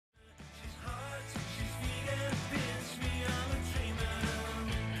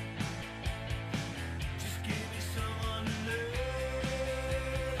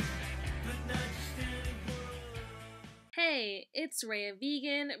it's Reaha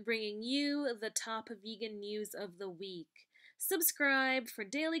Vegan, bringing you the top vegan news of the week. Subscribe for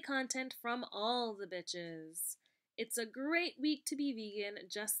daily content from all the bitches. It's a great week to be vegan,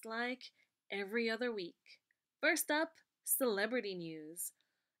 just like every other week. First up, celebrity news.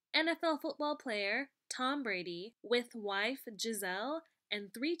 NFL football player Tom Brady, with wife Giselle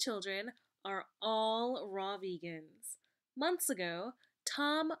and 3 children, are all raw vegans. Months ago,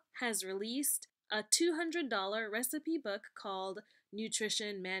 Tom has released a $200 recipe book called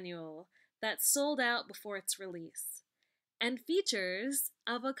Nutrition Manual that sold out before its release, and features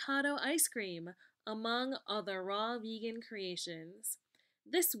avocado ice cream, among other raw vegan creations.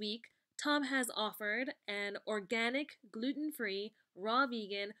 This week, Tom has offered an organic, gluten-free, raw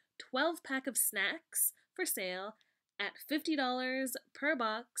vegan 12-pack of snacks for sale at $50 per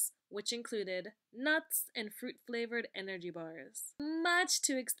box, which included nuts and fruit-flavored energy bars. Much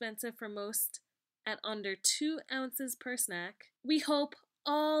too expensive for most, at under 2 ounces per snack. We hope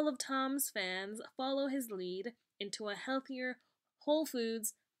all of Tom's fans follow his lead into a healthier, whole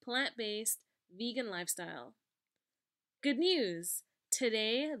foods, plant-based, vegan lifestyle. Good news!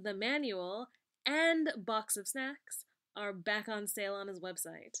 Today, the manual and box of snacks are back on sale on his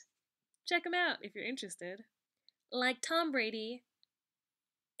website. Check them out if you're interested. Like Tom Brady,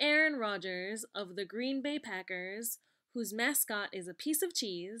 Aaron Rodgers of the Green Bay Packers, whose mascot is a piece of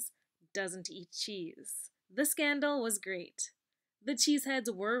cheese, doesn't eat cheese. The scandal was great. The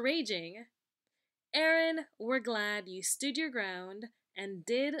cheeseheads were raging. Aaron, we're glad you stood your ground and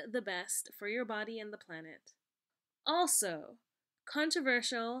did the best for your body and the planet. Also,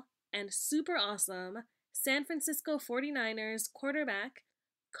 controversial and super awesome, San Francisco 49ers quarterback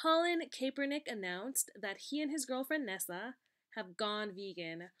Colin Kaepernick announced that he and his girlfriend Nessa have gone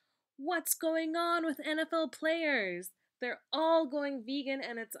vegan. What's going on with NFL players? They're all going vegan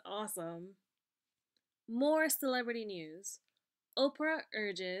and it's awesome. More celebrity news. Oprah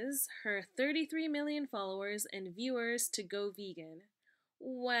urges her 33 million followers and viewers to go vegan.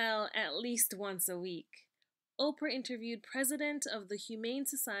 Well, at least once a week. Oprah interviewed President of the Humane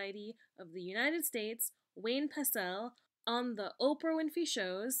Society of the United States, Wayne Pacelle, on the Oprah Winfrey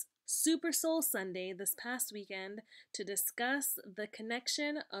Show's Super Soul Sunday this past weekend to discuss the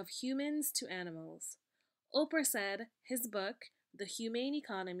connection of humans to animals. Oprah said his book, The Humane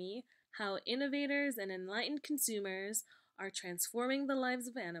Economy, How Innovators and Enlightened Consumers Are Transforming the Lives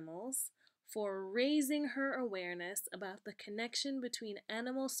of Animals, for raising her awareness about the connection between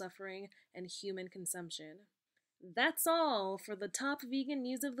animal suffering and human consumption. That's all for the top vegan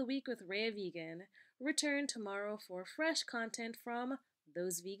news of the week with Reaha Vegan. Return tomorrow for fresh content from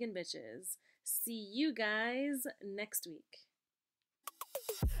those vegan bitches. See you guys next week.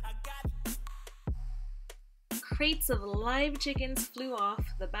 Crates of live chickens flew off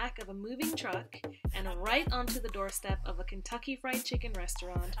the back of a moving truck and right onto the doorstep of a Kentucky Fried Chicken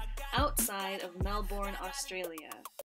restaurant outside of Melbourne, Australia.